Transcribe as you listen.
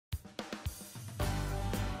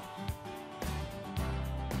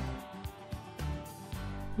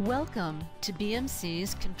Welcome to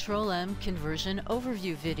BMC's Control-M Conversion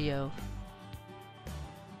Overview video.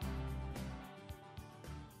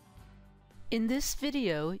 In this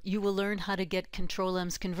video, you will learn how to get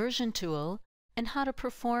Control-M's conversion tool and how to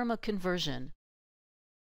perform a conversion.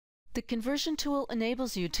 The conversion tool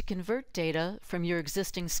enables you to convert data from your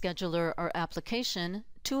existing scheduler or application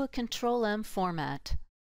to a Control-M format.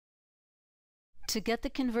 To get the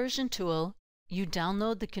conversion tool, you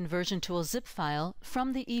download the conversion tool zip file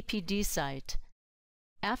from the EPD site.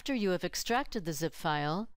 After you have extracted the zip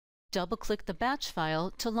file, double-click the batch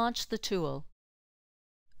file to launch the tool.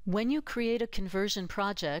 When you create a conversion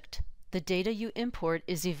project, the data you import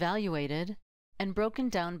is evaluated and broken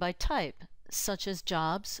down by type, such as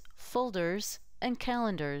jobs, folders, and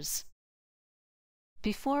calendars.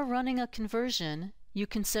 Before running a conversion, you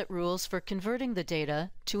can set rules for converting the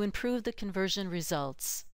data to improve the conversion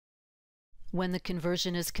results. When the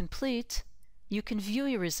conversion is complete, you can view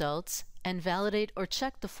your results and validate or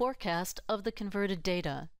check the forecast of the converted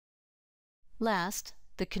data. Last,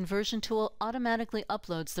 the conversion tool automatically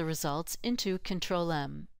uploads the results into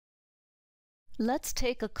Control-M. Let's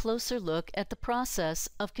take a closer look at the process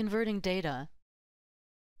of converting data.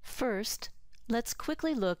 First, let's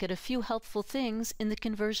quickly look at a few helpful things in the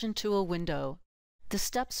conversion tool window. The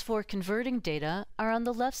steps for converting data are on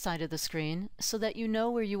the left side of the screen so that you know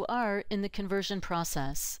where you are in the conversion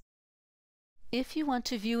process. If you want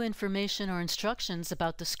to view information or instructions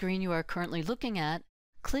about the screen you are currently looking at,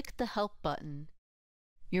 click the Help button.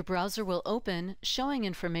 Your browser will open, showing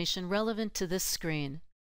information relevant to this screen.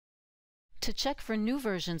 To check for new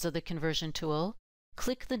versions of the conversion tool,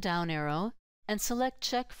 click the down arrow and select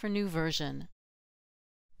Check for New Version.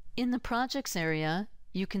 In the Projects area,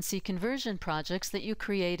 you can see conversion projects that you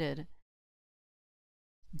created.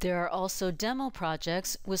 There are also demo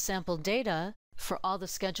projects with sample data for all the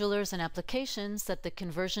schedulers and applications that the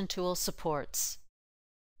conversion tool supports.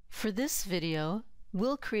 For this video,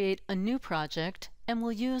 we'll create a new project and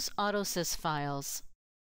we'll use AutoSys files.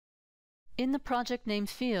 In the project name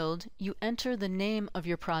field, you enter the name of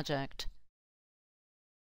your project.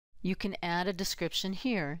 You can add a description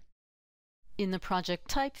here. In the project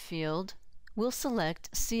type field, we'll select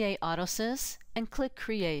CA AutoSys and click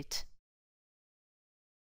Create.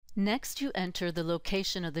 Next, you enter the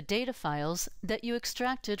location of the data files that you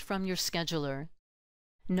extracted from your scheduler.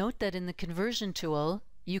 Note that in the conversion tool,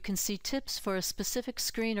 you can see tips for a specific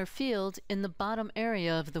screen or field in the bottom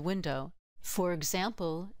area of the window. For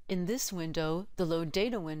example, in this window, the Load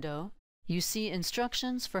Data window, you see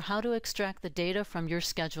instructions for how to extract the data from your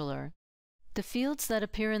scheduler. The fields that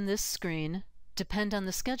appear in this screen depend on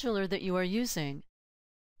the scheduler that you are using.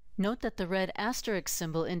 Note that the red asterisk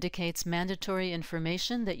symbol indicates mandatory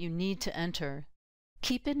information that you need to enter.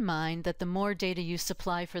 Keep in mind that the more data you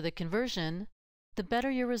supply for the conversion, the better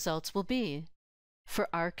your results will be. For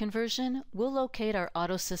our conversion, we'll locate our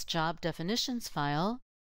AutoSys job definitions file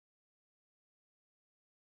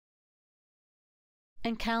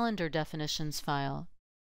and calendar definitions file.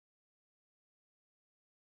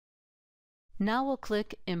 Now we'll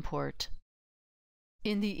click Import.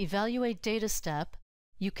 In the Evaluate Data step,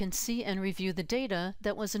 you can see and review the data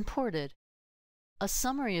that was imported. A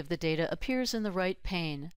summary of the data appears in the right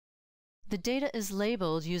pane. The data is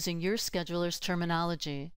labeled using your scheduler's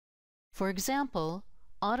terminology. For example,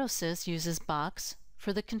 AutoSys uses box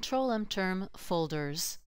for the Control-M term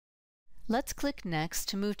folders. Let's click Next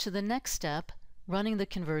to move to the next step, running the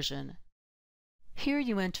conversion. Here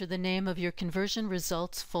you enter the name of your conversion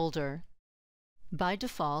results folder. By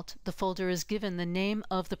default, the folder is given the name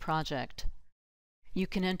of the project. You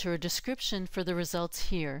can enter a description for the results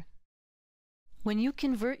here. When you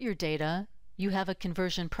convert your data, you have a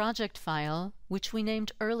conversion project file, which we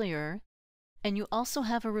named earlier, and you also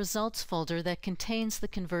have a results folder that contains the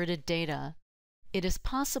converted data. It is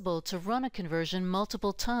possible to run a conversion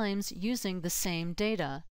multiple times using the same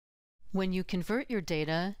data. When you convert your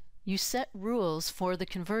data, you set rules for the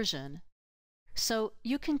conversion. So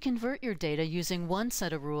you can convert your data using one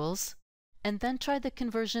set of rules, and then try the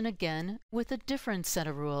conversion again with a different set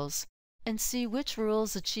of rules, and see which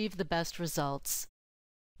rules achieve the best results.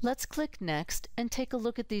 Let's click Next and take a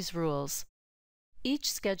look at these rules. Each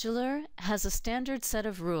scheduler has a standard set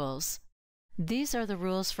of rules. These are the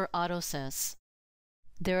rules for AutoSys.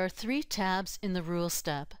 There are 3 tabs in the Rules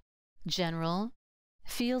step: General,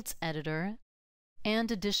 Fields Editor, and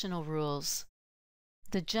Additional Rules.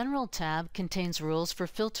 The General tab contains rules for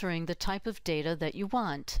filtering the type of data that you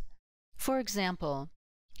want. For example,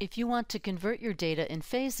 if you want to convert your data in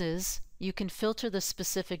phases, you can filter the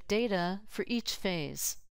specific data for each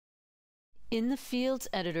phase. In the Fields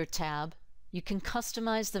Editor tab, you can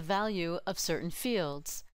customize the value of certain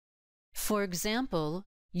fields. For example,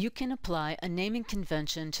 you can apply a naming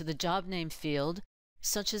convention to the job name field,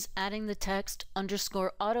 such as adding the text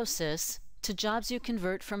 _autosys to jobs you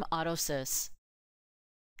convert from autosys.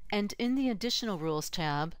 And in the Additional Rules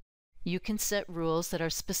tab, you can set rules that are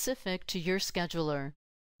specific to your scheduler.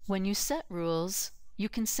 When you set rules, you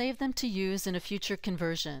can save them to use in a future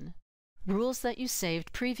conversion. Rules that you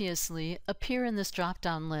saved previously appear in this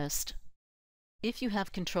drop-down list. If you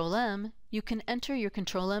have Control-M, you can enter your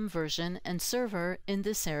Control-M version and server in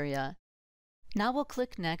this area. Now we'll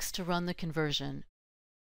click Next to run the conversion.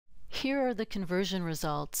 Here are the conversion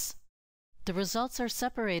results. The results are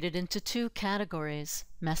separated into two categories,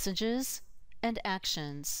 Messages and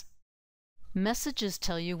Actions. Messages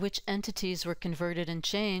tell you which entities were converted and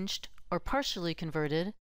changed, or partially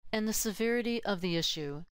converted, and the severity of the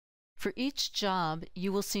issue. For each job,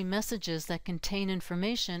 you will see messages that contain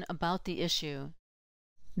information about the issue.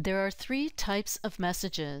 There are three types of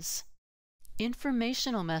messages.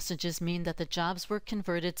 Informational messages mean that the jobs were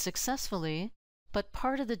converted successfully, but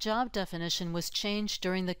part of the job definition was changed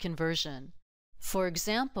during the conversion. For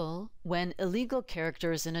example, when illegal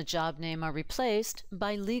characters in a job name are replaced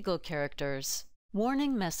by legal characters.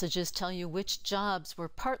 Warning messages tell you which jobs were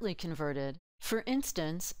partly converted. For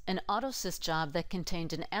instance, an autosys job that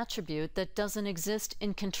contained an attribute that doesn't exist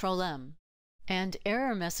in Control-M. And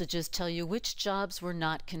error messages tell you which jobs were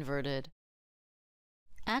not converted.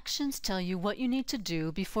 Actions tell you what you need to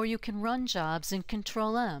do before you can run jobs in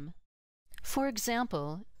Control-M. For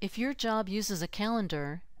example, if your job uses a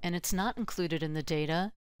calendar and it's not included in the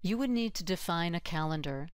data, you would need to define a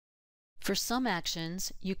calendar. For some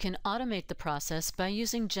actions, you can automate the process by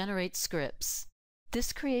using Generate Scripts.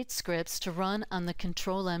 This creates scripts to run on the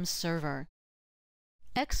Control-M server.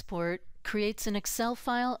 Export creates an Excel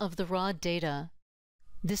file of the raw data.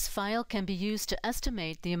 This file can be used to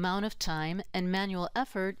estimate the amount of time and manual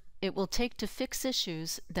effort it will take to fix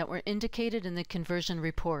issues that were indicated in the conversion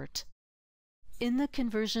report. In the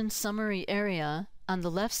conversion summary area, on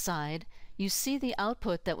the left side, you see the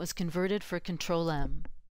output that was converted for Control-M.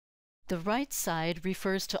 The right side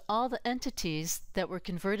refers to all the entities that were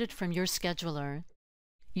converted from your scheduler.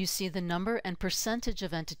 You see the number and percentage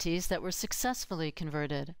of entities that were successfully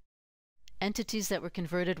converted. Entities that were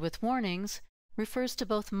converted with warnings refers to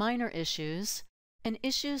both minor issues and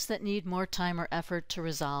issues that need more time or effort to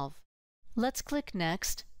resolve. Let's click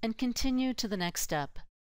Next and continue to the next step.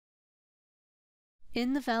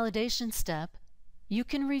 In the validation step, you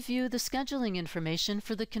can review the scheduling information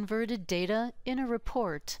for the converted data in a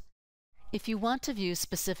report. If you want to view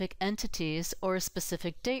specific entities or a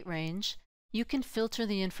specific date range, you can filter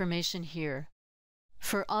the information here.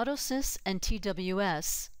 For autosys and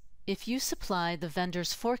TWS, if you supply the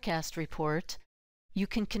vendor's forecast report, you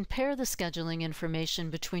can compare the scheduling information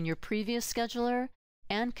between your previous scheduler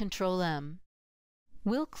and Control-M.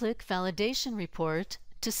 We'll click Validation Report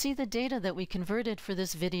to see the data that we converted for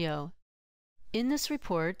this video. In this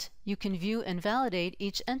report, you can view and validate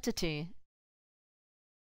each entity.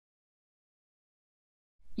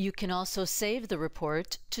 You can also save the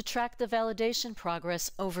report to track the validation progress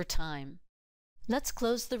over time. Let's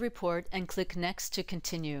close the report and click Next to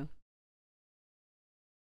continue.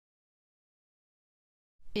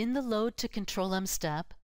 In the Load to Control-M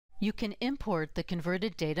step, you can import the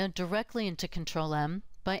converted data directly into Control-M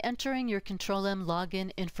by entering your Control-M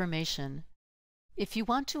login information. If you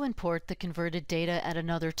want to import the converted data at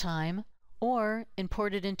another time, or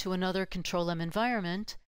import it into another Control-M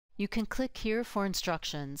environment, you can click here for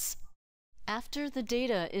instructions. After the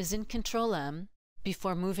data is in Control-M,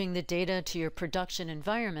 before moving the data to your production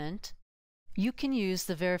environment, you can use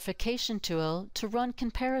the verification tool to run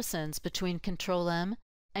comparisons between Control-M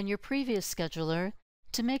and your previous scheduler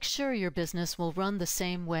to make sure your business will run the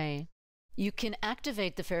same way. You can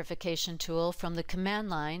activate the verification tool from the command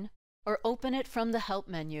line or open it from the Help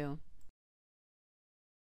menu.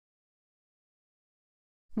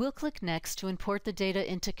 We'll click Next to import the data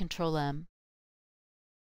into Control-M.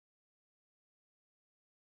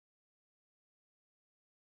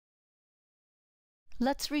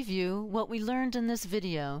 Let's review what we learned in this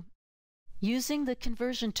video. Using the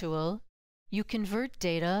conversion tool, you convert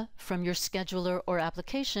data from your scheduler or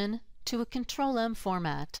application to a Control-M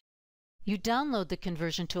format. You download the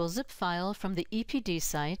conversion tool zip file from the EPD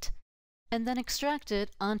site and then extract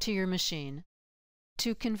it onto your machine.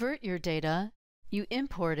 To convert your data, you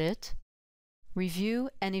import it, review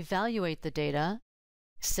and evaluate the data,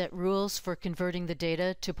 set rules for converting the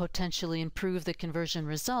data to potentially improve the conversion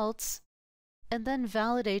results, and then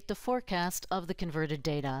validate the forecast of the converted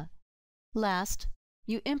data. Last,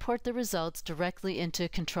 you import the results directly into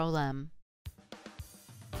Control-M.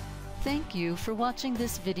 Thank you for watching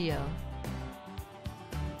this video.